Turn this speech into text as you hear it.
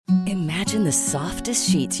Imagine the softest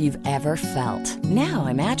sheets you've ever felt. Now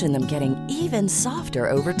imagine them getting even softer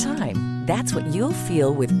over time. That's what you'll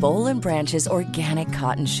feel with Boll & Branch's organic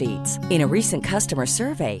cotton sheets. In a recent customer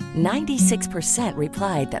survey, 96%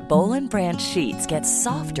 replied that Boll & Branch sheets get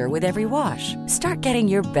softer with every wash. Start getting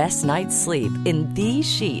your best night's sleep in these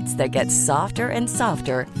sheets that get softer and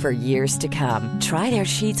softer for years to come. Try their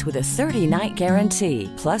sheets with a 30-night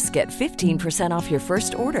guarantee. Plus, get 15% off your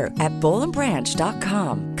first order at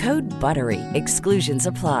bollandbranch.com. Code BUTTERY. Exclusions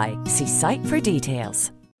apply. See site for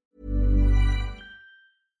details.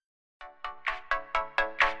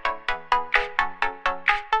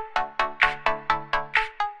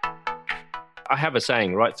 I have a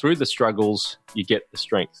saying, right? Through the struggles, you get the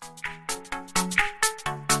strength.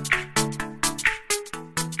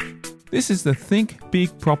 This is the Think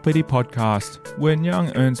Big Property podcast, where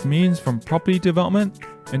Nyang earns millions from property development,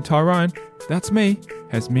 and Tyrone, that's me,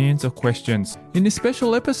 has millions of questions. In this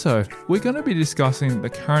special episode, we're going to be discussing the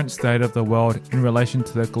current state of the world in relation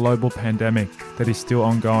to the global pandemic that is still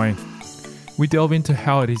ongoing. We delve into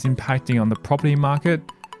how it is impacting on the property market,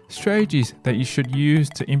 strategies that you should use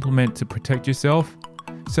to implement to protect yourself,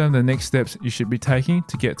 some of the next steps you should be taking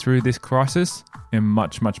to get through this crisis, and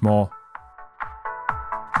much, much more.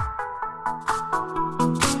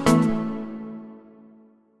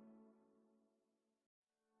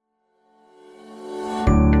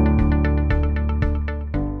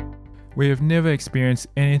 We have never experienced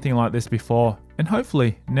anything like this before, and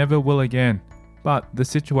hopefully never will again. But the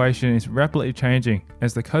situation is rapidly changing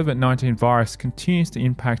as the COVID-19 virus continues to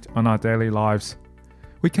impact on our daily lives.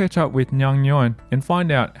 We catch up with Nyang Nguyen and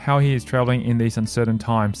find out how he is travelling in these uncertain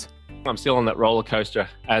times. I'm still on that roller coaster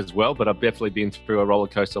as well, but I've definitely been through a roller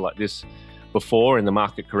coaster like this before in the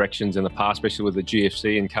market corrections in the past, especially with the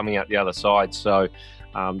GFC and coming out the other side. So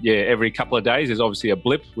every couple of days there's obviously a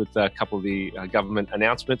blip with a couple of the government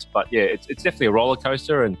announcements, but it's definitely a roller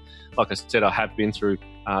coaster. And like I said, I have been through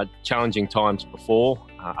challenging times before.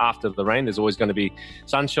 After the rain, there's always going to be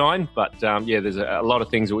sunshine, but there's a lot of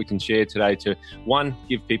things that we can share today to, one,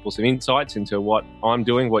 give people some insights into what I'm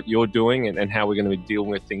doing, what you're doing, and how we're going to be dealing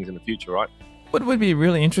with things in the future, right? What would be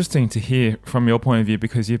really interesting to hear from your point of view,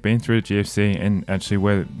 because you've been through GFC and actually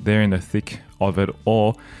we're there in the thick of it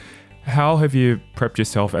all. How have you prepped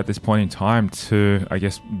yourself at this point in time to, I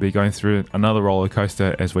guess, be going through another roller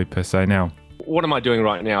coaster as we per se now? What am I doing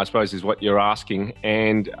right now, I suppose, is what you're asking.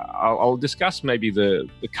 And I'll discuss maybe the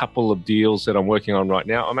couple of deals that I'm working on right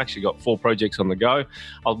now. I've actually got 4 projects on the go.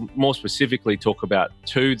 I'll more specifically talk about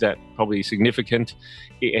 2 that probably significant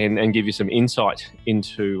and give you some insight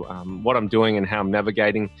into what I'm doing and how I'm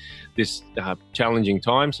navigating this challenging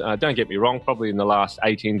times. Don't get me wrong, probably in the last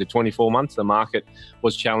 18 to 24 months, the market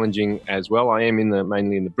was challenging as well. I am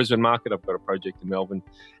mainly in the Brisbane market. I've got a project in Melbourne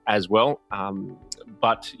as well.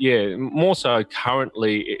 But more so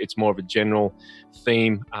currently, it's more of a general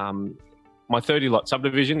theme. My 30-lot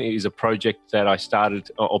subdivision is a project that I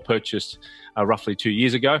started or purchased roughly 2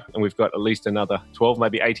 years ago, and we've got at least another 12,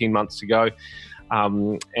 maybe 18 months to go.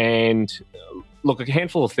 And look, a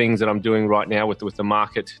handful of things that I'm doing right now with the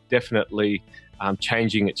market definitely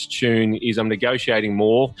changing its tune is I'm negotiating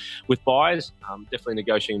more with buyers, definitely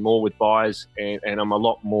negotiating more with buyers, and I'm a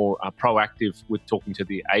lot more proactive with talking to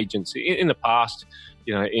the agents. In the past,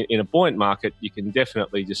 in a buoyant market, you can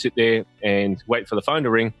definitely just sit there and wait for the phone to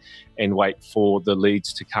ring and wait for the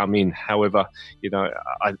leads to come in. However,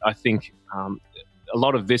 I think a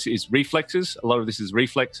lot of this is reflexes.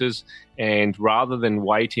 And rather than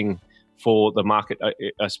waiting for the market,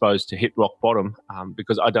 I suppose, to hit rock bottom,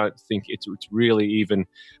 because I don't think it's really even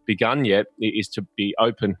begun yet, is to be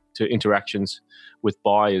open to interactions with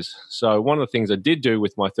buyers. So one of the things I did do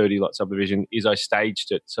with my 30-lot subdivision is I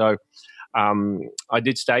staged it. So I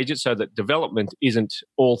did stage it so that development isn't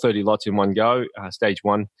all 30 lots in one go. Stage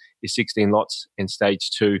 1 is 16 lots and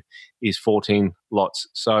stage 2 is 14 lots.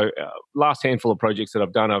 So last handful of projects that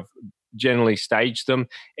I've done, I've generally staged them.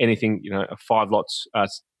 Anything, 5 lots,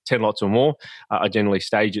 10 lots or more, I generally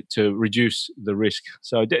stage it to reduce the risk.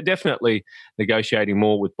 So definitely negotiating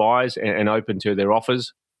more with buyers and open to their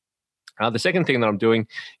offers. The second thing that I'm doing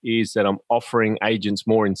is that I'm offering agents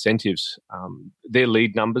more incentives. Their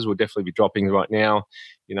lead numbers will definitely be dropping right now.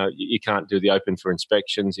 You can't do the open for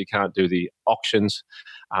inspections. You can't do the auctions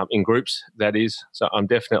in groups, that is. So I'm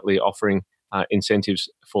definitely offering incentives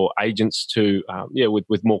for agents to,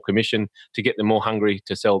 with more commission to get them more hungry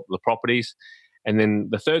to sell the properties. And then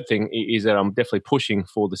the third thing is that I'm definitely pushing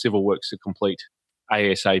for the civil works to complete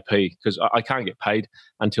ASAP, because I can't get paid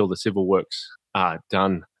until the civil works are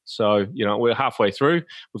done. So, we're halfway through.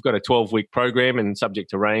 We've got a 12-week program, and subject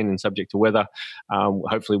to rain and subject to weather,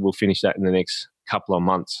 hopefully we'll finish that in the next couple of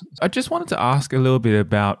months. I just wanted to ask a little bit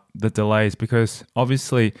about the delays, because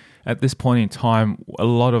obviously at this point in time, a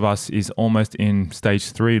lot of us is almost in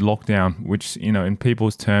stage 3 lockdown, which, in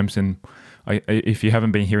people's terms, and if you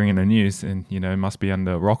haven't been hearing in the news, and it must be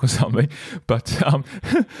under a rock or something. But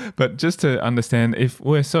but just to understand, if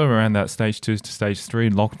we're sort of around that stage 2 to stage 3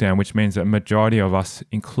 lockdown, which means that majority of us,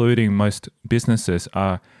 including most businesses,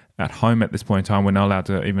 are at home at this point in time. We're not allowed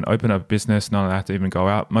to even open up a business, not allowed to even go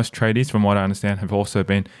out. Most tradies, from what I understand, have also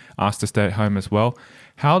been asked to stay at home as well.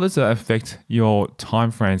 How does that affect your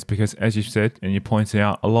timeframes? Because as you said, and you pointed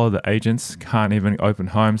out, a lot of the agents can't even open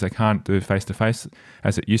homes. They can't do face-to-face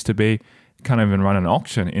as it used to be. Can't even run an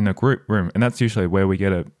auction in a group room. And that's usually where we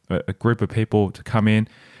get a group of people to come in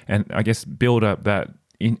and, I guess, build up that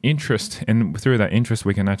interest. And through that interest,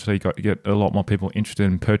 we can actually get a lot more people interested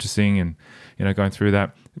in purchasing and, going through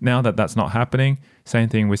that. Now that that's not happening, same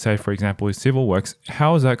thing we say, for example, with civil works.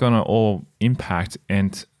 How is that going to all impact?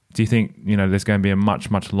 And do you think, there's going to be a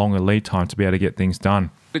much, much longer lead time to be able to get things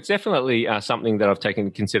done? It's definitely something that I've taken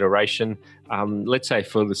into consideration. Let's say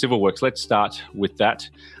for the civil works, let's start with that.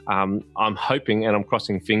 I'm hoping and I'm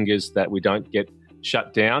crossing fingers that we don't get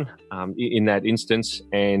shut down in that instance,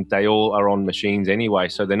 and they all are on machines anyway,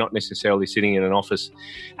 so they're not necessarily sitting in an office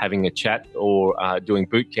having a chat or doing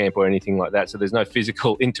boot camp or anything like that. So there's no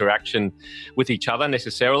physical interaction with each other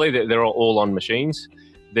necessarily. They're all on machines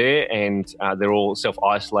there, and they're all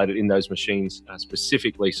self-isolated in those machines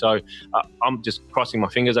specifically. So I'm just crossing my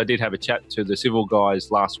fingers. I did have a chat to the civil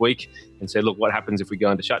guys last week and said, look, what happens if we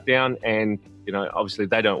go into shutdown? And obviously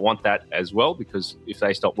they don't want that as well, because if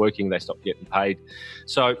they stop working, they stop getting paid.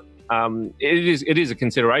 So it is a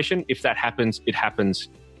consideration. If that happens, it happens.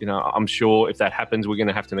 I'm sure if that happens, we're going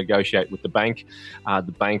to have to negotiate with the bank.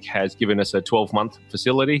 The bank has given us a 12-month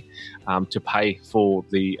facility to pay for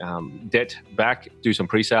the debt back, do some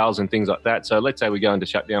pre-sales and things like that. So let's say we go into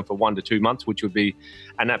shutdown for 1 to 2 months, which would be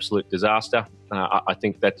an absolute disaster. I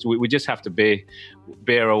think that we just have to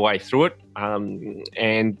bear our way through it.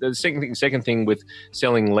 And the second thing with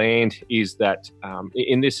selling land is that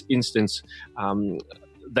in this instance,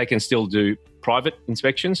 they can still do private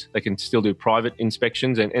inspections. They can still do private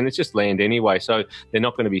inspections, and it's just land anyway. So they're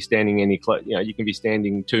not going to be standing you can be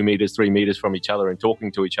standing 2 meters, 3 meters from each other and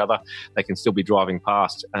talking to each other. They can still be driving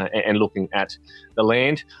past and looking at the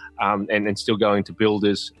land, and still going to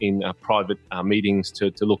builders in private meetings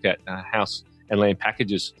to look at house and land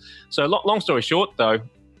packages. So long story short, though,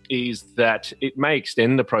 is that it may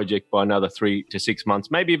extend the project by another 3 to 6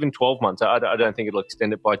 months, maybe even 12 months. I don't think it'll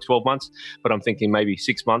extend it by 12 months, but I'm thinking maybe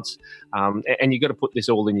 6 months. And you've got to put this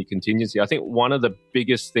all in your contingency. I think one of the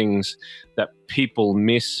biggest things that people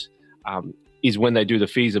miss is when they do the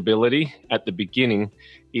feasibility at the beginning,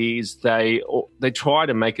 is they try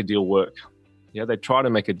to make a deal work. They try to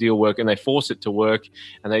make a deal work and they force it to work,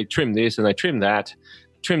 and they trim this and they trim that,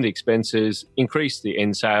 trim the expenses, increase the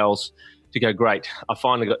end sales, to go, great, I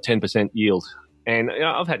finally got 10% yield. And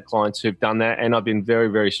I've had clients who've done that, and I've been very,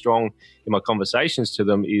 very strong in my conversations to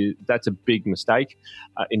them. That's a big mistake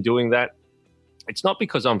in doing that. It's not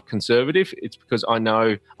because I'm conservative. It's because I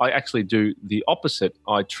know I actually do the opposite.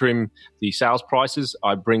 I trim the sales prices,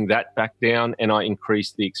 I bring that back down, and I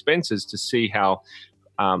increase the expenses to see how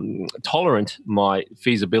tolerant my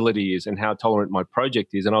feasibility is and how tolerant my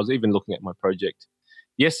project is. And I was even looking at my project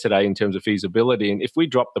yesterday in terms of feasibility, and if we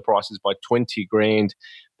drop the prices by 20 grand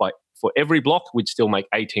for every block, we'd still make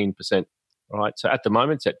 18%. Right, so at the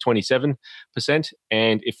moment it's at 27%,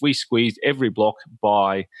 and if we squeezed every block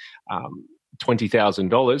by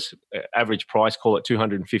 $20,000 average price, call it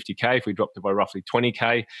 250k, if we dropped it by roughly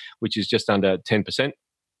 20k, which is just under 10%,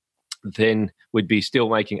 then we'd be still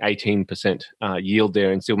making 18% yield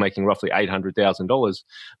there, and still making roughly $800,000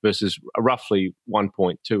 versus roughly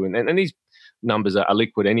 1.2. And these numbers are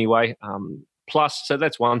liquid anyway. Plus, so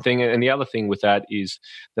that's one thing. And the other thing with that is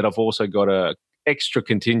that I've also got a extra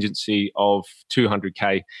contingency of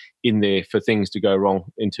 200k in there for things to go wrong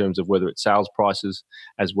in terms of whether it's sales prices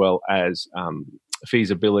as well as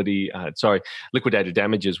liquidated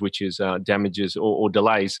damages, which is damages or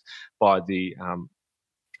delays by the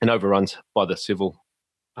and overruns by the civil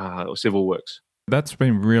works. That's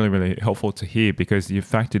been really, really helpful to hear, because you've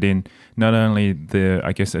factored in not only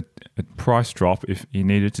a price drop if you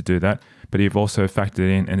needed to do that, but you've also factored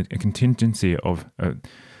in a contingency of, a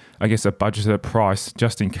budgeted price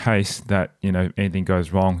just in case that, anything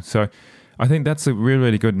goes wrong. So I think that's a really,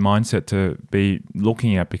 really good mindset to be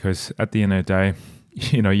looking at, because at the end of the day,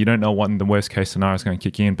 you don't know when the worst case scenario is going to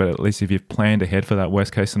kick in, but at least if you've planned ahead for that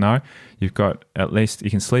worst case scenario, you've got, at least you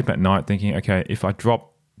can sleep at night thinking, okay, if I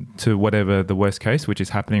drop to whatever the worst case, which is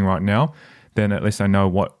happening right now, then at least I know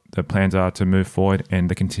what the plans are to move forward and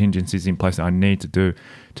the contingencies in place that I need to do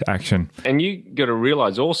to action. And you got to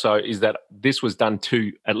realize also is that this was done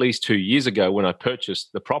at least 2 years ago when I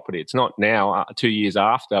purchased the property. It's not now, 2 years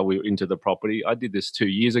after we were into the property. I did this 2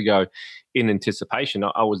 years ago in anticipation.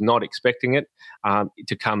 I was not expecting it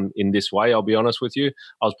to come in this way, I'll be honest with you.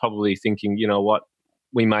 I was probably thinking, you know what,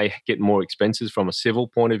 we may get more expenses from a civil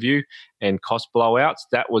point of view and cost blowouts.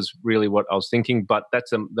 That was really what I was thinking. But that's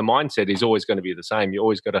the mindset is always going to be the same. You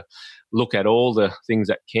always got to look at all the things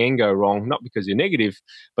that can go wrong, not because you're negative,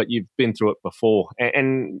 but you've been through it before.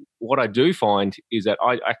 And what I do find is that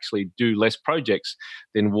I actually do less projects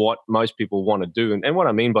than what most people want to do. And what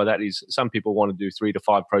I mean by that is some people want to do 3 to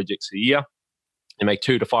 5 projects a year and make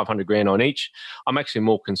 200 to 500 grand on each. I'm actually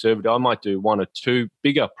more conservative. I might do 1 or 2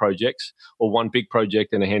 bigger projects, or 1 big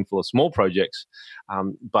project and a handful of small projects.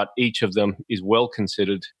 But each of them is well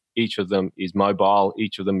considered. Each of them is mobile.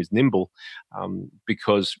 Each of them is nimble,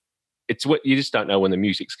 because it's what you just don't know when the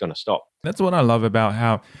music's going to stop. That's what I love about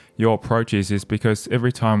how your approach is because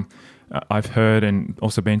every time I've heard and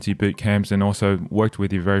also been to your boot camps and also worked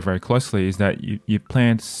with you very, very closely is that you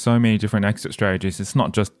planned so many different exit strategies. It's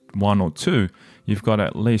not just 1 or 2. You've got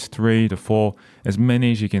at least 3 to 4, as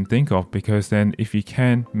many as you can think of, because then if you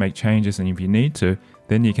can make changes and if you need to,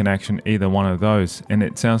 then you can action either one of those. And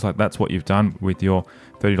it sounds like that's what you've done with your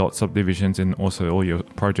 30-lot subdivisions and also all your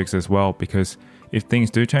projects as well, because if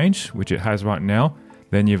things do change, which it has right now,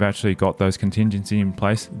 then you've actually got those contingencies in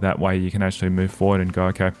place. That way you can actually move forward and go,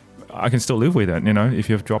 okay, I can still live with it. If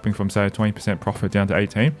you're dropping from, say, a 20% profit down to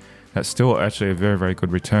 18%, that's still actually a very, very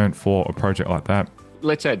good return for a project like that.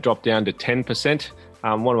 Let's say it dropped down to 10%.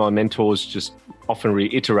 One of my mentors just often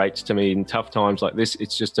reiterates to me in tough times like this,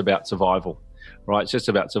 it's just about survival, right? It's just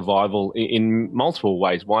about survival in multiple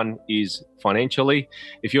ways. One is financially.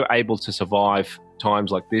 If you're able to survive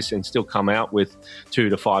times like this and still come out with $200,000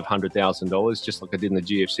 to $500,000, just like I did in the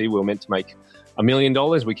GFC, we were meant to make $1 million.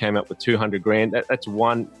 We came up with 200 grand. That's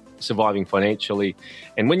one, surviving financially.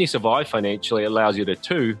 And when you survive financially, it allows you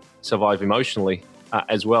to survive emotionally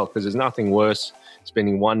as well, because there's nothing worse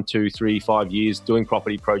spending 1, 2, 3, 5 years doing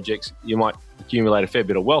property projects. You might accumulate a fair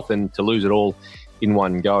bit of wealth and to lose it all in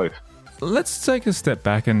one go. Let's take a step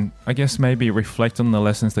back and I guess maybe reflect on the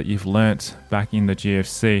lessons that you've learnt back in the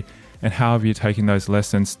GFC and how have you taken those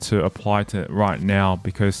lessons to apply to right now?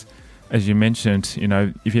 Because as you mentioned,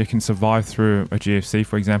 if you can survive through a GFC,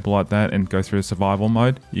 for example, like that and go through a survival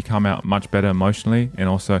mode, you come out much better emotionally and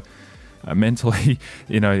also mentally,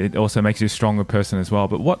 it also makes you a stronger person as well.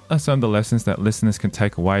 But what are some of the lessons that listeners can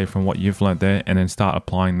take away from what you've learned there and then start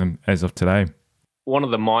applying them as of today? One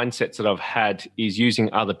of the mindsets that I've had is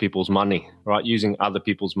using other people's money, right? Using other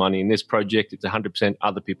people's money. In this project, it's 100%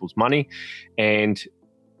 other people's money. And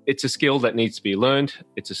it's a skill that needs to be learned.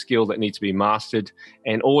 It's a skill that needs to be mastered,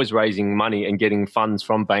 and always raising money and getting funds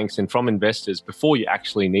from banks and from investors before you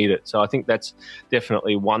actually need it. So I think that's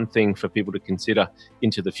definitely one thing for people to consider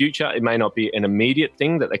into the future. It may not be an immediate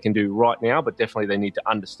thing that they can do right now, but definitely they need to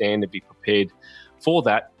understand and be prepared for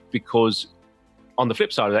that, because on the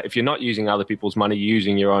flip side of that, if you're not using other people's money, you're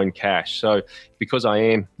using your own cash. So because I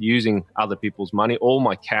am using other people's money, all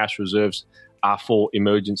my cash reserves are for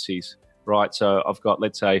emergencies. Right, so I've got,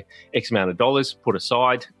 let's say, X amount of dollars put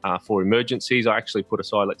aside for emergencies. I actually put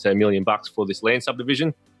aside, let's say, $1 million for this land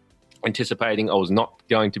subdivision, anticipating I was not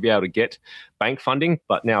going to be able to get bank funding,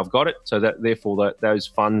 but now I've got it. So that therefore those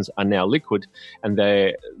funds are now liquid, and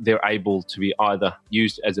they're able to be either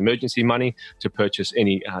used as emergency money to purchase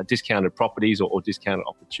any discounted properties or discounted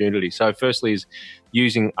opportunities. So firstly is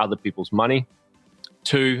using other people's money.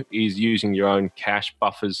 2 is using your own cash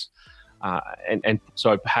buffers. And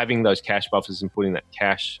so having those cash buffers and putting that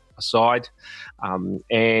cash aside,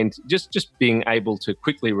 and just being able to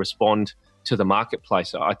quickly respond to the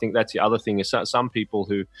marketplace. I think that's the other thing is some people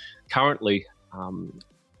who currently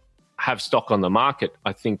have stock on the market,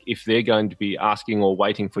 I think if they're going to be asking or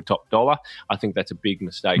waiting for top dollar, I think that's a big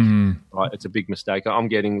mistake, right? It's a big mistake. I'm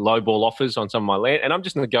getting lowball offers on some of my land and I'm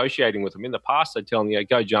just negotiating with them. In the past, they'd tell me,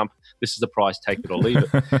 go jump, this is the price, take it or leave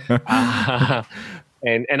it.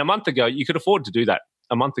 And a month ago, you could afford to do that.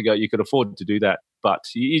 But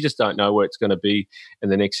you just don't know where it's going to be in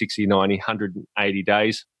the next 60, 90, 180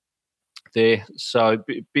 days there. So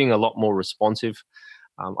being a lot more responsive.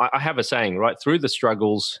 I have a saying, right? Through the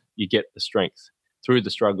struggles, you get the strength. Through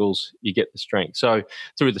the struggles, you get the strength. So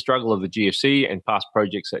through the struggle of the GFC and past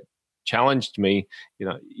projects that challenged me,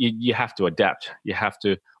 you have to adapt. You have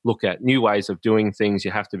to look at new ways of doing things.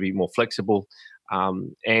 You have to be more flexible.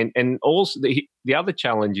 And also the other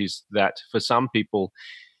challenge is that for some people,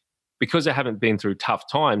 because they haven't been through tough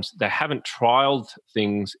times, they haven't trialed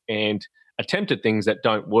things and attempted things that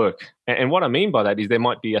don't work. And what I mean by that is there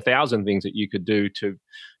might be 1,000 things that you could do to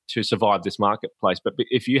survive this marketplace. But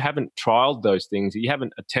if you haven't trialed those things, you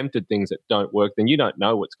haven't attempted things that don't work, then you don't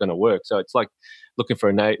know what's going to work. So it's like looking for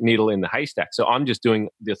a needle in the haystack. So I'm just doing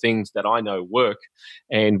the things that I know work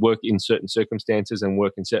and work in certain circumstances and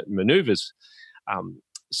work in certain maneuvers.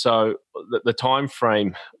 So the time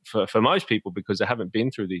frame for most people, because they haven't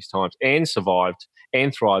been through these times and survived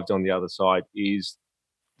and thrived on the other side, is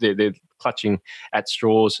they're clutching at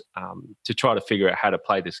straws to try to figure out how to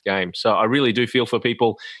play this game. So I really do feel for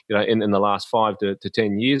people, in the last 5 to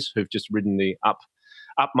 10 years who've just ridden the up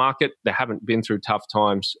market. They haven't been through tough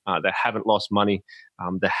times. They haven't lost money.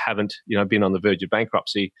 They haven't, been on the verge of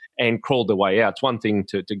bankruptcy and crawled their way out. It's one thing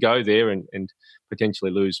to go there and potentially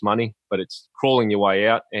lose money, but it's crawling your way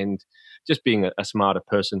out and just being a smarter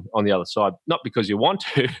person on the other side. Not because you want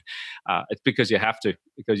to, it's because you have to,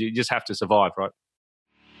 because you just have to survive, right?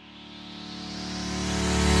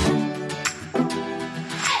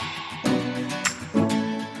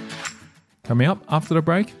 Coming up after the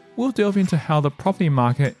break, we'll delve into how the property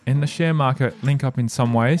market and the share market link up in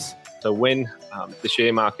some ways. So when the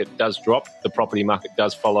share market does drop, the property market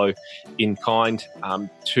does follow in kind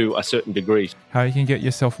to a certain degree. How you can get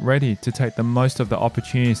yourself ready to take the most of the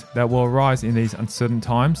opportunities that will arise in these uncertain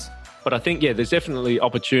times. But I think, there's definitely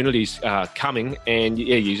opportunities coming, and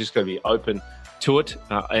you just got to be open to it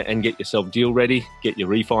and get yourself deal ready, get your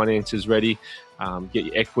refinances ready, get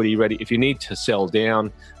your equity ready. If you need to sell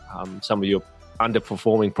down some of your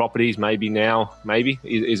underperforming properties, maybe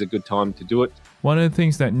is a good time to do it. One of the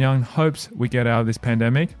things that Nyang hopes we get out of this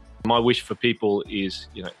pandemic, my wish for people is,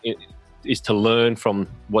 is to learn from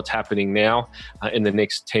what's happening now in the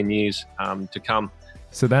next 10 years to come.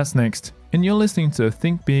 So that's next. And you're listening to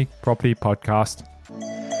Think Big Property Podcast.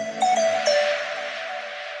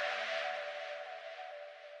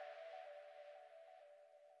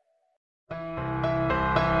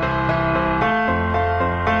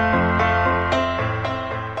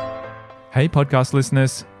 Hey podcast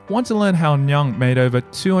listeners, want to learn how Nyang made over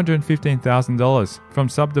 $215,000 from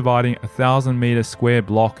subdividing a 1,000-meter square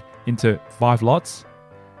block into 5 lots?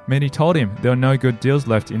 Many told him there were no good deals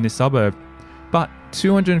left in this suburb, but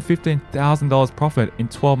 $215,000 profit in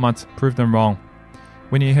 12 months proved them wrong.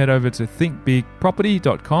 When you head over to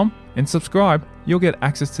thinkbigproperty.com and subscribe, you'll get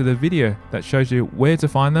access to the video that shows you where to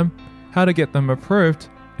find them, how to get them approved,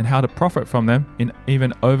 and how to profit from them in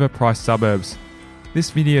even overpriced suburbs. This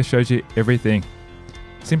video shows you everything.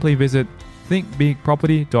 Simply visit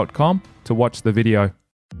thinkbigproperty.com to watch the video.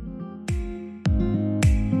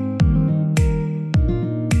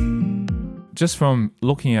 Just from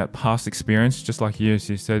looking at past experience, just like you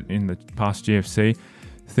said in the past GFC,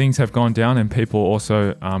 things have gone down and people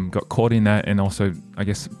also got caught in that, and also, I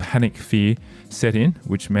guess, panic fear set in,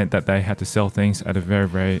 which meant that they had to sell things at a very,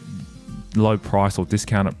 very low price or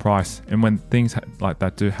discounted price. And when things like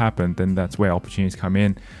that do happen, then that's where opportunities come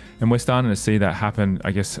in. And we're starting to see that happen,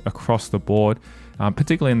 I guess, across the board,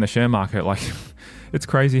 particularly in the share market. Like, it's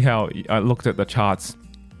crazy how I looked at the charts,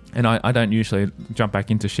 and I don't usually jump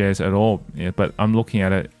back into shares at all, but I'm looking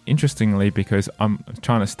at it interestingly because I'm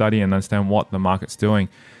trying to study and understand what the market's doing.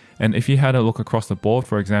 And if you had a look across the board,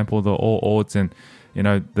 for example, the All Ords and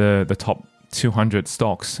the top 200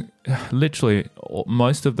 stocks, literally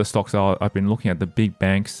most of the stocks I've been looking at, the big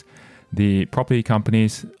banks, the property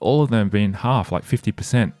companies, all of them have been half, like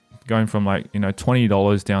 50%, going from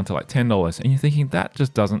 $20 down to $10. And you're thinking that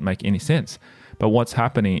just doesn't make any sense. But what's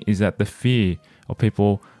happening is that the fear of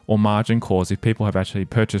people, or margin calls, if people have actually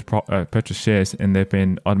purchased shares and they've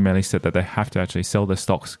been automatically said that they have to actually sell their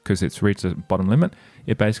stocks because it's reached the bottom limit,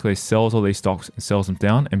 it basically sells all these stocks and sells them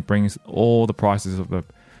down and brings all the prices of the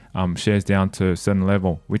shares down to a certain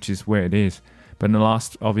level, which is where it is. But in the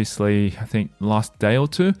last, obviously, I think last day or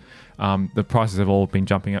two, the prices have all been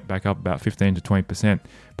jumping back up about 15 to 20%.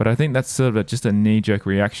 But I think that's sort of just a knee-jerk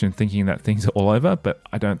reaction, thinking that things are all over, but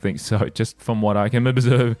I don't think so. Just from what I can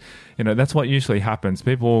observe, that's what usually happens.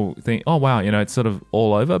 People think, oh, wow, it's sort of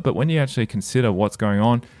all over. But when you actually consider what's going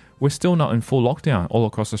on, we're still not in full lockdown all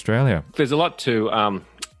across Australia. There's a lot to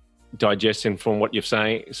digesting from what you're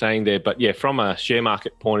saying there, but from a share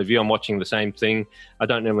market point of view, I'm watching the same thing. I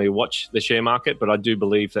don't normally watch the share market, but I do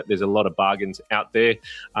believe that there's a lot of bargains out there.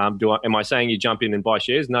 Am I saying you jump in and buy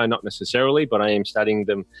shares? No, not necessarily, but I am studying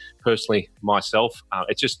them personally myself.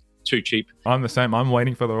 It's just too cheap. I'm the same. I'm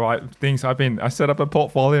waiting for the right things. I set up a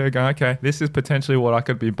portfolio going, okay, this is potentially what I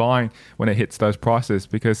could be buying when it hits those prices,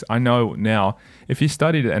 because I know now if you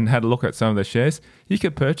studied it and had a look at some of the shares, you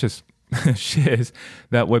could purchase shares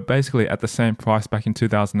that were basically at the same price back in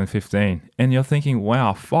 2015. And you're thinking,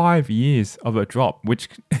 wow, 5 years of a drop, which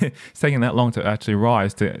it's taking that long to actually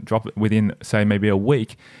rise, to drop it within, say, maybe a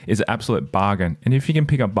week, is an absolute bargain. And if you can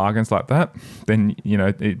pick up bargains like that, then,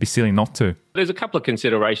 it'd be silly not to. There's a couple of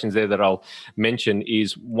considerations there that I'll mention.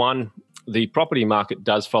 Is one, the property market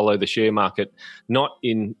does follow the share market, not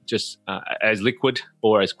in just as liquid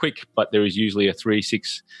or as quick, but there is usually a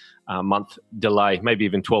 3-6 month delay, maybe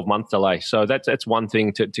even 12-month delay. So that's one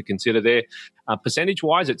thing to consider there.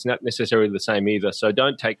 Percentage-wise, it's not necessarily the same either. So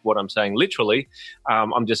don't take what I'm saying literally.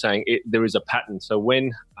 I'm just saying there is a pattern. So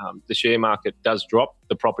when the share market does drop,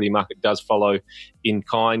 the property market does follow in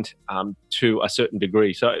kind to a certain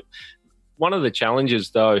degree. So one of the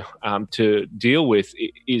challenges, though, to deal with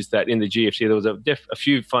is that in the GFC, there was a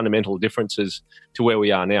few fundamental differences to where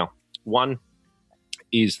we are now. One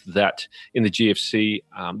is that in the GFC,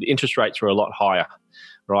 the interest rates were a lot higher,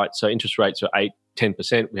 right? So interest rates were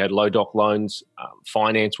 8-10%. We had low doc loans.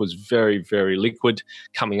 Finance was very, very liquid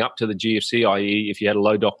coming up to the GFC, i.e. if you had a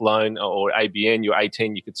low doc loan or ABN, you're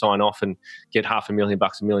 18, you could sign off and get $500,000,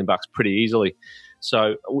 $1 million pretty easily.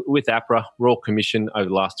 So with APRA, Royal Commission over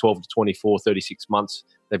the last 12 to 24, 36 months,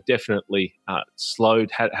 they've definitely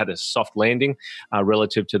slowed, had a soft landing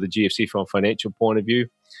relative to the GFC from a financial point of view.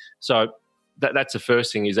 So that's the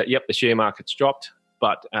first thing, is that, yep, the share market's dropped,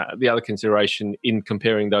 but the other consideration in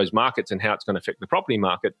comparing those markets and how it's going to affect the property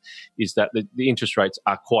market is that the interest rates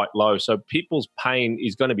are quite low. So people's pain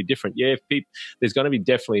is going to be different. Yeah, there's going to be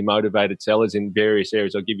definitely motivated sellers in various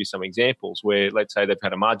areas. I'll give you some examples where, let's say, they've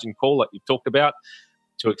had a margin call like you've talked about.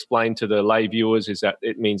 To explain to the lay viewers is that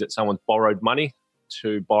it means that someone's borrowed money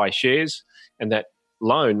to buy shares, and that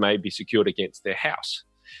loan may be secured against their house.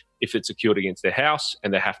 If it's secured against their house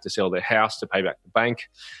and they have to sell their house to pay back the bank,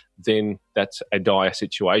 then that's a dire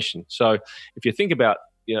situation. So if you think about,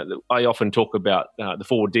 I often talk about the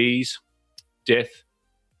 4 Ds: death,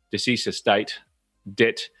 deceased estate,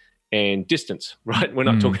 debt, and distance, right? We're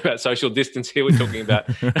not talking about social distance here. We're talking about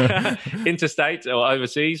interstate or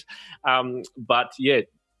overseas. But yeah,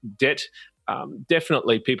 debt,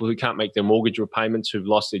 definitely people who can't make their mortgage repayments, who've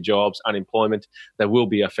lost their jobs, unemployment, they will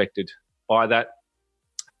be affected by that.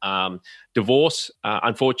 Divorce,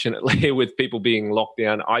 unfortunately, with people being locked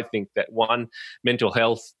down, I think that one, mental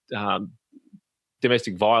health,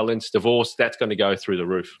 domestic violence, divorce, that's going to go through the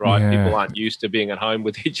roof, right? Yeah. People aren't used to being at home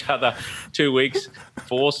with each other 2 weeks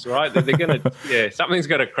forced, right? They're going to, something's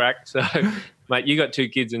going to crack. So, mate, you got 2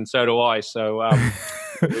 kids and so do I. So,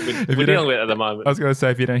 we're dealing with it at the moment. I was going to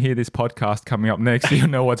say, if you don't hear this podcast coming up next, you'll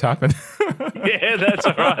know what's happened. Yeah, that's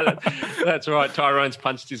right. That's right. Tyrone's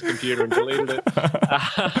punched his computer and deleted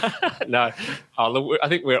it. No, I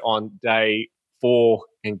think we're on day 4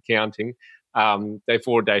 and counting. Day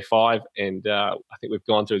 4, day 5, and I think we've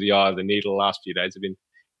gone through the eye of the needle. The last few days have been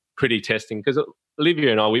pretty testing, because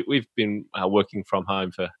Olivia and I, we've been working from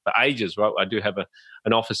home for ages, right? I do have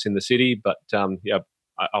an office in the city, but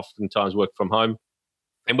I oftentimes work from home.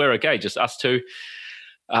 And we're okay, just us two.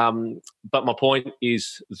 But my point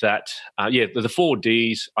is that, the 4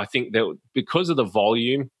 Ds, I think that because of the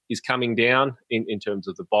volume is coming down in terms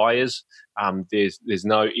of the buyers, there's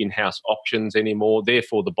no in-house auctions anymore.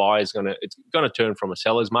 Therefore, the buyer's it's going to turn from a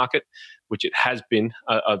seller's market, which it has been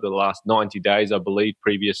over the last 90 days, I believe,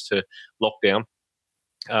 previous to lockdown,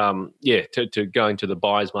 to going to the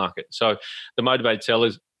buyer's market. So the motivated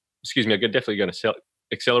sellers, are definitely going to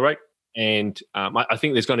accelerate. And I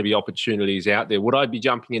think there's going to be opportunities out there. Would I be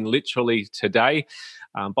jumping in literally today?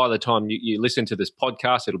 By the time you listen to this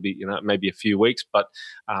podcast, it'll be maybe a few weeks. But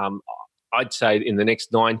I'd say in the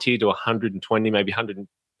next 90 to 120, maybe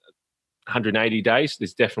 180 days,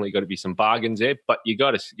 there's definitely got to be some bargains there. But you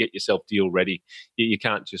got to get yourself deal ready. You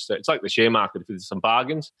can't just. It's like the share market. If there's some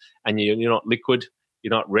bargains and you're not liquid, you're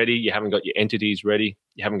not ready, you haven't got your entities ready,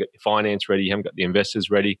 you haven't got your finance ready, you haven't got the investors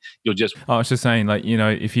ready, you'll just... I was just saying,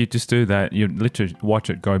 if you just do that, you literally watch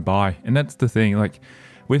it go by. And that's the thing,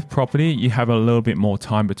 with property, you have a little bit more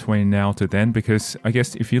time between now to then, because I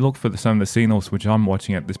guess if you look for some of the signals, which I'm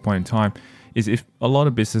watching at this point in time, is if a lot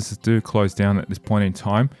of businesses do close down at this point in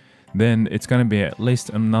time, then it's going to be at least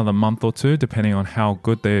another month or 2, depending on how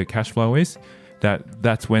good their cash flow is.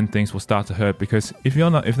 That's when things will start to hurt, because if they're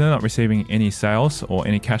not receiving any sales or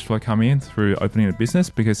any cash flow coming in through opening a business,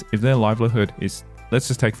 because if their livelihood is, let's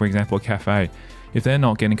just take for example a cafe, if they're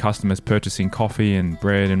not getting customers purchasing coffee and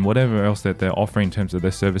bread and whatever else that they're offering in terms of their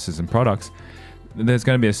services and products, there's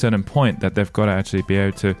going to be a certain point that they've got to actually be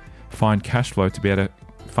able to find cash flow to be able to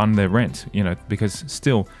fund their rent, because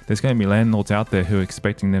still there's going to be landlords out there who are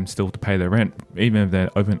expecting them still to pay their rent, even if they're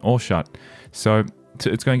open or shut. So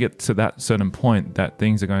it's going to get to that certain point that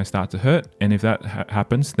things are going to start to hurt. And if that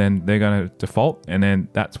happens, then they're going to default. And then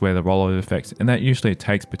that's where the rollover effects. And that usually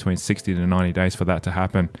takes between 60 to 90 days for that to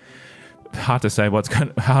happen. Hard to say what's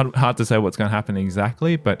going to happen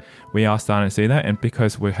exactly, but we are starting to see that. And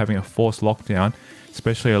because we're having a forced lockdown,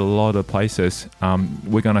 especially a lot of places,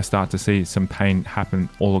 we're going to start to see some pain happen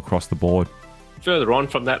all across the board. Further on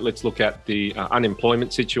from that, let's look at the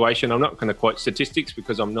unemployment situation. I'm not going to quote statistics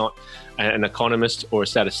because I'm not an economist or a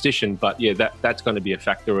statistician, but yeah, that's going to be a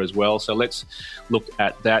factor as well. So let's look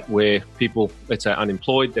at that, where people, let's say,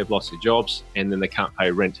 unemployed, they've lost their jobs, and then they can't pay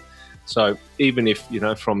rent. So even if,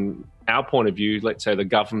 from our point of view, let's say the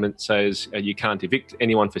government says you can't evict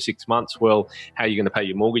anyone for 6 months, well, how are you going to pay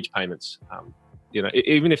your mortgage payments?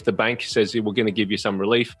 Even if the bank says we're going to give you some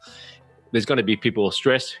relief, there's going to be people who are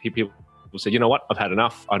stressed. People say, you know what, I've had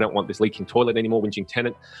enough. I don't want this leaking toilet anymore, whinging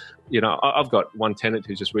tenant. I've got one tenant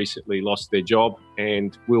who's just recently lost their job,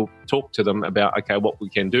 and we'll talk to them about, okay, what we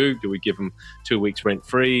can do. Do we give them 2 weeks rent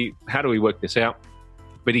free? How do we work this out?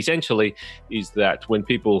 But essentially is that when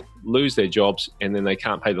people lose their jobs and then they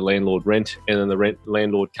can't pay the landlord rent, and then the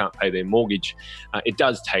landlord can't pay their mortgage, it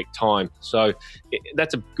does take time. So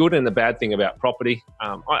that's a good and a bad thing about property.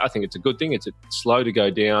 I think it's a good thing. It's slow to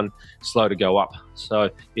go down, slow to go up.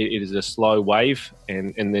 So it is a slow wave,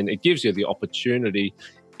 and then it gives you the opportunity,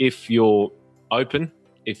 if you're open,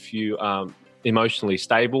 if you are emotionally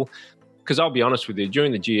stable. Because I'll be honest with you,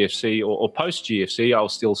 during the GFC or post-GFC, I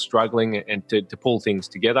was still struggling and to pull things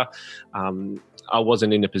together. I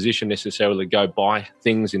wasn't in a position necessarily to go buy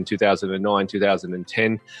things in 2009,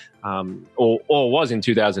 2010, or was in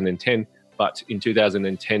 2010. But in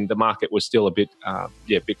 2010, the market was still a bit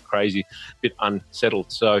crazy, a bit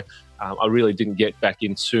unsettled. So I really didn't get back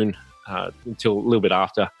in soon until a little bit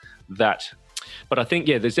after that. But I think,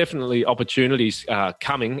 there's definitely opportunities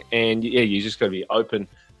coming, and you just got to be open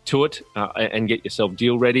to it and get yourself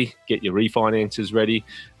deal ready, get your refinances ready,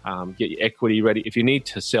 get your equity ready. If you need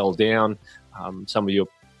to sell down some of your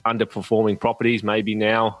underperforming properties, maybe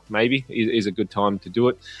is a good time to do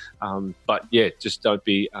it. But just don't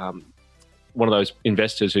be one of those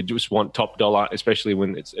investors who just want top dollar, especially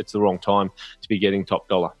when it's the wrong time to be getting top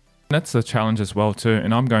dollar. That's the challenge as well too.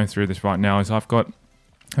 And I'm going through this right now. Is I've got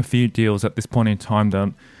a few deals at this point in time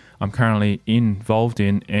that I'm currently involved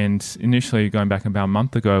in, and initially going back about a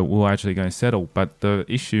month ago, we were actually going to settle. But the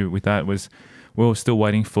issue with that was we were still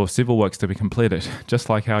waiting for civil works to be completed, just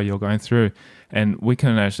like how you're going through. And we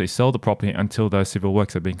couldn't actually sell the property until those civil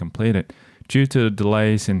works have been completed. Due to the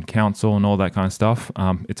delays in council and all that kind of stuff,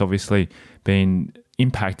 it's obviously been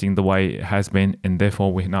impacting the way it has been, and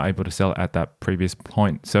therefore we're not able to sell at that previous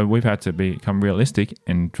point. So we've had to become realistic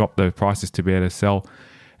and drop the prices to be able to sell.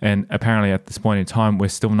 And apparently at this point in time, we're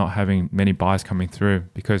still not having many buyers coming through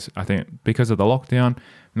because of the lockdown,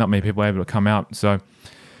 not many people are able to come out. So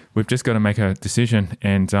we've just got to make a decision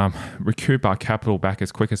and recoup our capital back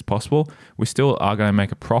as quick as possible. We still are going to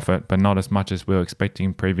make a profit, but not as much as we were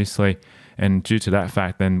expecting previously. And due to that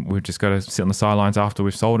fact, then we've just got to sit on the sidelines after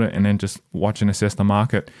we've sold it and then just watch and assess the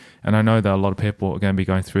market. And I know that a lot of people are going to be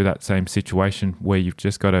going through that same situation where you've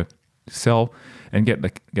just got to sell and get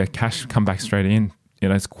the cash come back straight in,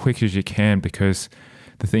 as quick as you can, because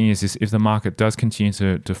the thing is if the market does continue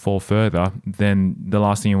to fall further, then the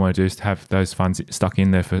last thing you want to do is to have those funds stuck in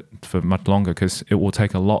there for much longer, because it will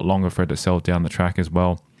take a lot longer for it to sell down the track as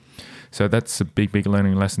well. So that's a big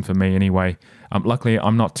learning lesson for me anyway. Luckily,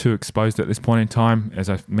 I'm not too exposed at this point in time. As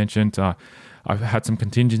I've mentioned, I've had some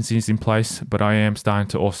contingencies in place, but I am starting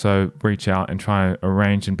to also reach out and try to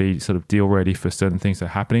arrange and be sort of deal ready for certain things that are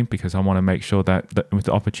happening, because I want to make sure that if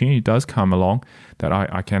the opportunity does come along, that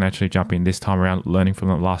I can actually jump in this time around, learning from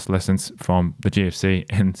the last lessons from the GFC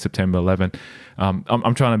and September 11.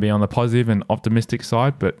 I'm trying to be on the positive and optimistic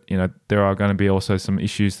side, but there are going to be also some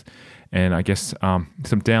issues and I guess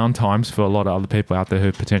some down times for a lot of other people out there who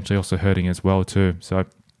are potentially also hurting as well too. So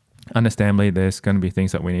understandably, there's going to be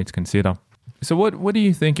things that we need to consider. So what do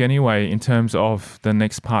you think anyway in terms of the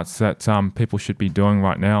next parts that people should be doing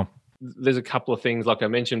right now? There's a couple of things, like I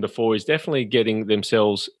mentioned before, is definitely getting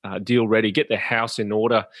themselves deal ready, get their house in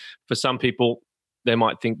order. For some people, they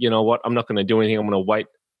might think, you know what, I'm not going to do anything. I'm going to wait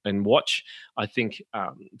and watch. I think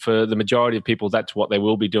for the majority of people, that's what they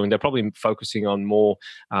will be doing. They're probably focusing on more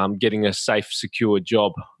getting a safe, secure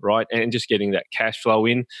job, right? And just getting that cash flow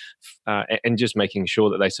in and just making sure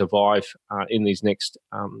that they survive in these next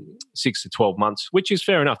 6 to 12 months, which is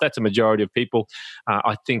fair enough. That's a majority of people.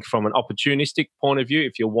 I think from an opportunistic point of view,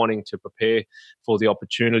 if you're wanting to prepare for the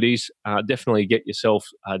opportunities, definitely get yourself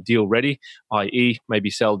deal ready, i.e. maybe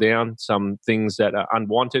sell down some things that are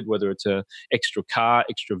unwanted, whether it's a extra car,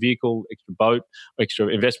 extra vehicle, extra boat, extra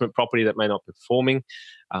investment property that may not be performing.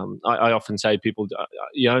 I often say people,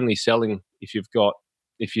 you're only selling if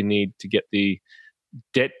you need to get the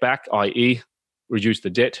debt back, i.e. reduce the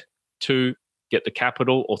debt, 2, get the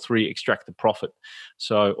capital, or 3, extract the profit.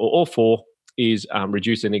 So, or 4 is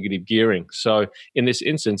reduce the negative gearing. So in this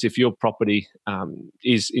instance, if your property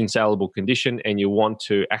is in saleable condition and you want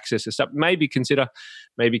to access this up, maybe consider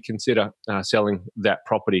selling that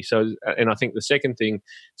property. So, and I think the second thing,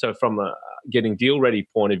 so from a getting deal ready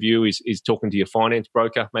point of view, is talking to your finance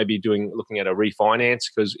broker, maybe looking at a refinance,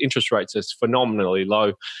 because interest rates are phenomenally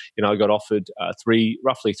low. I got offered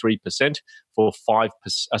roughly 3% for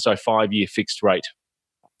 5-year fixed rate.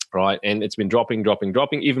 Right, and it's been dropping.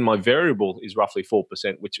 Even my variable is roughly 4%,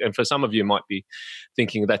 which, and for some of you might be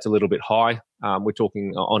thinking that's a little bit high. We're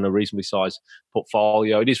talking on a reasonably sized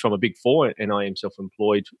portfolio. It is from a big four, and I am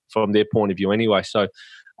self-employed from their point of view anyway. So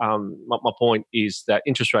my point is that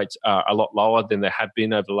interest rates are a lot lower than they have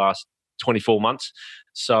been over the last 24 months.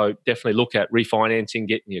 So definitely look at refinancing,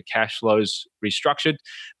 getting your cash flows restructured,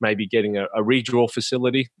 maybe getting a redraw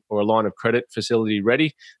facility or a line of credit facility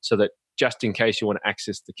ready, so that just in case you want to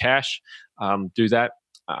access the cash, do that.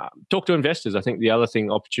 Talk to investors. I think the other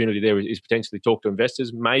opportunity there is potentially talk to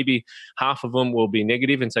investors. Maybe half of them will be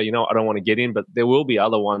negative and say, I don't want to get in, but there will be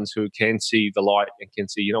other ones who can see the light and can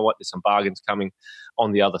see, there's some bargains coming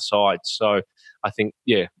on the other side. So I think,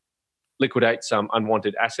 liquidate some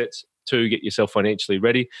unwanted assets. 2, get yourself financially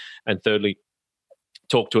ready. And thirdly,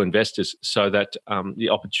 talk to investors so that the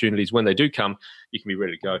opportunities, when they do come, you can be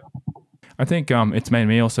ready to go. I think it's made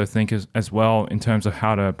me also think as well in terms of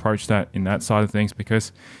how to approach that in that side of things,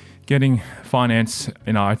 because getting finance,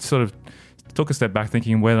 I sort of took a step back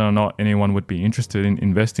thinking whether or not anyone would be interested in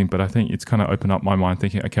investing, but I think it's kind of opened up my mind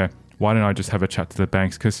thinking, okay, why don't I just have a chat to the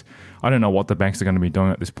banks? Because I don't know what the banks are going to be doing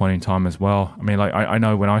at this point in time as well. I mean, I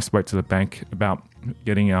know when I spoke to the bank about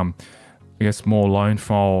getting more loan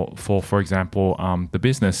for example, the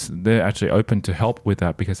business, they're actually open to help with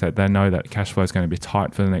that because they know that cash flow is going to be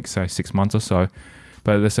tight for the next, say, 6 months or so.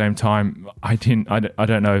 But at the same time, I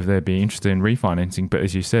don't know if they'd be interested in refinancing. But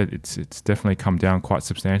as you said, it's definitely come down quite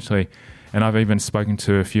substantially. And I've even spoken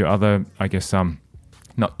to a few other,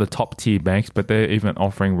 not the top tier banks, but they're even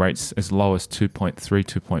offering rates as low as 2.3,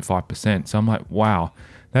 2.5%. So I'm like, wow.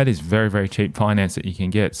 That is very, very cheap finance that you can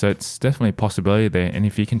get. So it's definitely a possibility there. And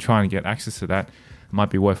if you can try and get access to that, it might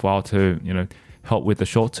be worthwhile to, help with the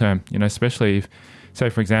short term, especially if, say,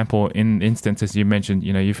 for example, in instances you mentioned,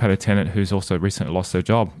 you've had a tenant who's also recently lost their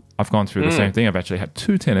job. I've gone through the same thing. I've actually had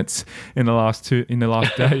 2 tenants in the last day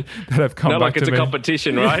that have come back to me. It's a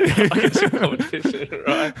competition, right? It's a competition,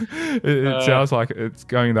 right? It sounds like it's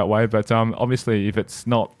going that way. But obviously,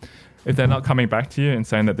 if they're not coming back to you and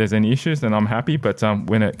saying that there's any issues, then I'm happy. But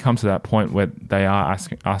when it comes to that point where they are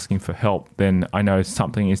asking for help, then I know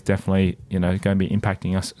something is definitely going to be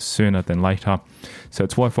impacting us sooner than later. So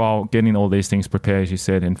it's worthwhile getting all these things prepared, as you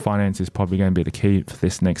said, and finance is probably going to be the key for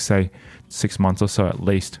this next, say, 6 months or so at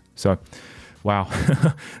least. So, wow,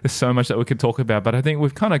 there's so much that we could talk about. But I think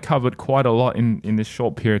we've kind of covered quite a lot in this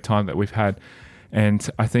short period of time that we've had. And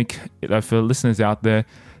I think for listeners out there,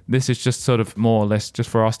 this is just sort of more or less just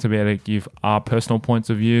for us to be able to give our personal points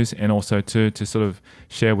of views and also to sort of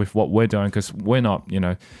share with what we're doing, because we're not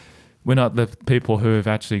the people who have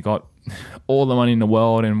actually got all the money in the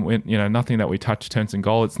world and nothing that we touch turns in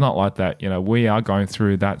gold. It's not like that. We are going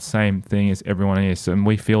through that same thing as everyone is, and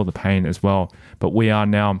we feel the pain as well. But we are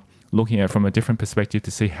now looking at it from a different perspective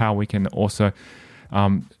to see how we can also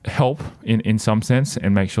help in some sense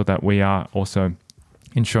and make sure that we are also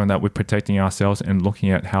ensuring that we're protecting ourselves and looking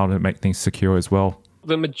at how to make things secure as well.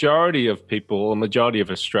 The majority of people, the majority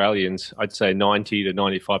of Australians, I'd say 90 to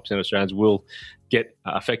 95% of Australians will get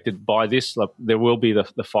affected by this. Like, there will be the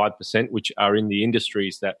 5% which are in the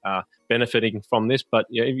industries that are benefiting from this. But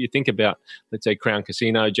if you think about, let's say, Crown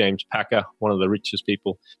Casino, James Packer, one of the richest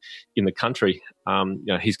people in the country,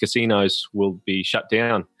 his casinos will be shut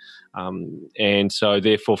down. And so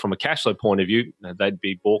therefore, from a cash flow point of view, they'd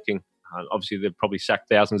be balking. Obviously, they've probably sacked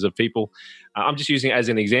thousands of people. I'm just using it as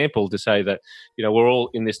an example to say that, we're all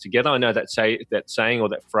in this together. I know that saying or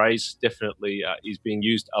that phrase definitely is being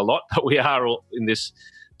used a lot, but we are all in this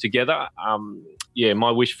together.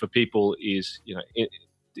 My wish for people is,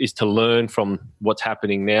 is to learn from what's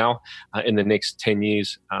happening now in the next 10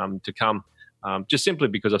 years to come. Just simply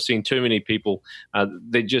because I've seen too many people,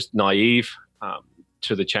 they're just naive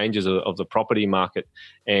to the changes of the property market.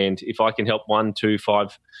 And if I can help 1, 2,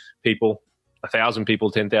 5 people, 1,000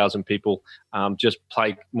 people, 10,000 people just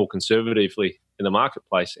play more conservatively in the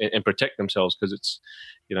marketplace and protect themselves, because it's,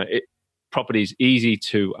 property is easy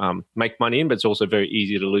to make money in, but it's also very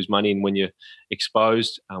easy to lose money in when you're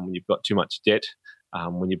exposed, when you've got too much debt,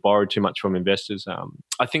 when you borrow too much from investors.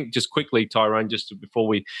 I think just quickly, Tyrone, before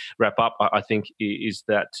we wrap up, I think is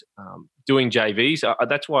that doing JVs,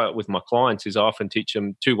 that's why with my clients is I often teach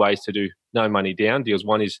them 2 ways to do no money down deals.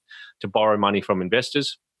 One is to borrow money from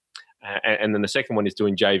investors, and then the second one is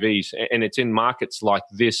doing JVs. And it's in markets like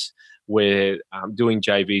this where doing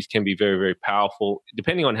JVs can be very, very powerful,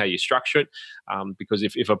 depending on how you structure it. Because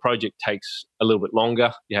if a project takes a little bit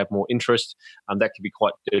longer, you have more interest, that can be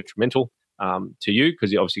quite detrimental to you,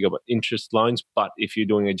 because you obviously got interest loans. But if you're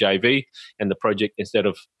doing a JV and the project, instead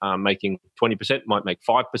of making 20%, might make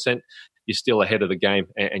 5%, you're still ahead of the game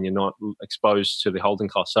and you're not exposed to the holding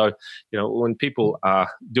costs. So, when people are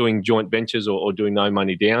doing joint ventures or doing no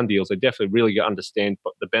money down deals, they definitely really understand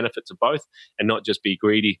the benefits of both and not just be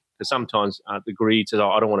greedy. Because sometimes the greed says,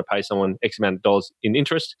 I don't want to pay someone X amount of dollars in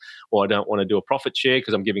interest, or I don't want to do a profit share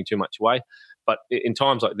because I'm giving too much away. But in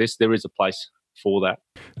times like this, there is a place for that.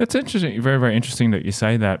 That's interesting. Very, very interesting that you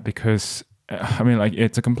say that, because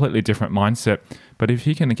it's a completely different mindset. But if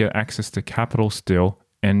you can get access to capital still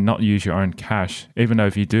and not use your own cash, even though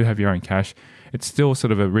if you do have your own cash, it's still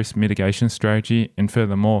sort of a risk mitigation strategy. And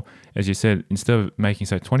furthermore, as you said, instead of making,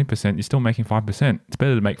 say, 20%, you're still making 5%. It's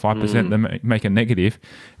better to make 5% than make a negative,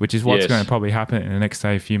 which is what's going to probably happen in the next,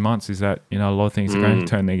 say, few months, is that, a lot of things are going to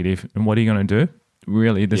turn negative. And what are you going to do?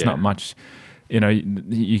 Really, there's not much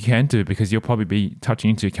you can do, because you'll probably be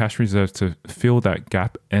touching into your cash reserves to fill that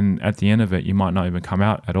gap. And at the end of it, you might not even come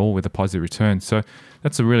out at all with a positive return. So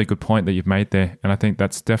that's a really good point that you've made there. And I think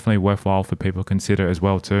that's definitely worthwhile for people to consider as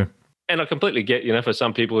well too. And I completely get, for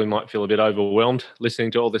some people who might feel a bit overwhelmed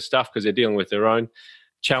listening to all this stuff, because they're dealing with their own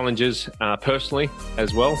challenges personally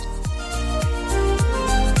as well.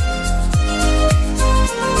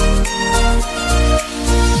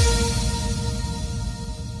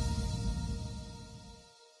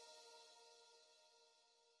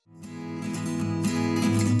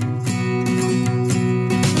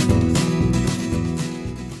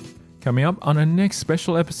 Coming up on our next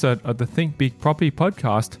special episode of the Think Big Property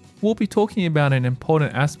podcast, we'll be talking about an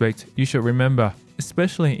important aspect you should remember,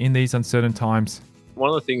 especially in these uncertain times. One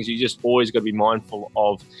of the things you just always got to be mindful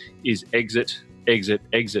of is exit.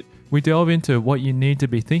 We delve into what you need to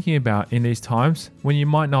be thinking about in these times when you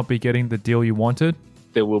might not be getting the deal you wanted.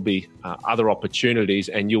 There will be other opportunities,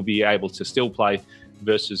 and you'll be able to still play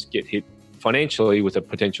versus get hit financially with a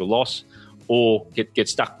potential loss, or get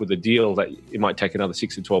stuck with a deal that it might take another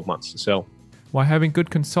 6 to 12 months to sell. Why having good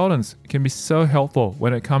consultants can be so helpful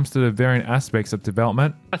when it comes to the varying aspects of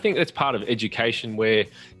development. I think that's part of education, where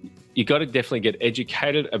you got to definitely get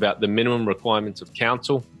educated about the minimum requirements of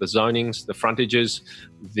council, the zonings, the frontages,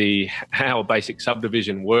 how a basic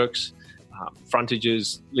subdivision works,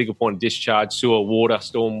 frontages, legal point of discharge, sewer, water,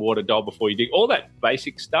 storm water, dive before you dig, all that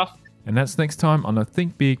basic stuff. And that's next time on the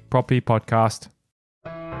Think Big Property podcast.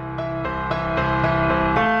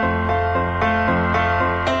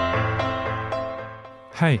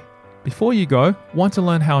 Hey, before you go, want to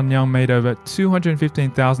learn how Nyang made over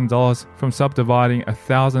 $215,000 from subdividing a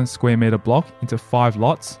 1,000 square meter block into 5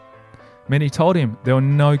 lots? Many told him there were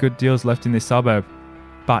no good deals left in this suburb,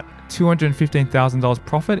 but $215,000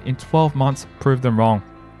 profit in 12 months proved them wrong.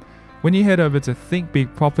 When you head over to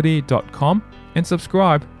thinkbigproperty.com and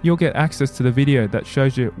subscribe, you'll get access to the video that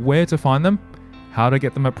shows you where to find them, how to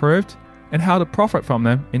get them approved, and how to profit from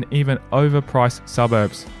them in even overpriced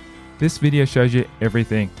suburbs. This video shows you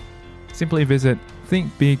everything. Simply visit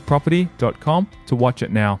thinkbigproperty.com to watch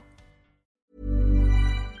it now.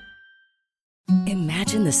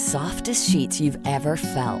 Imagine the softest sheets you've ever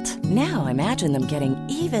felt. Now imagine them getting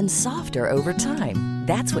even softer over time.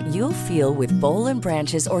 That's what you'll feel with Boll &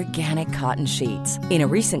 Branch's organic cotton sheets. In a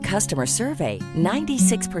recent customer survey,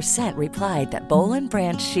 96% replied that Boll &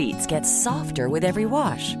 Branch sheets get softer with every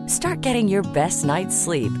wash. Start getting your best night's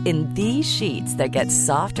sleep in these sheets that get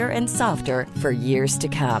softer and softer for years to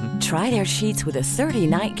come. Try their sheets with a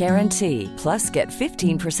 30-night guarantee. Plus, get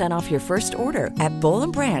 15% off your first order at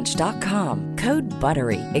bollandbranch.com. Code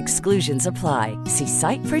BUTTERY. Exclusions apply. See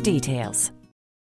site for details.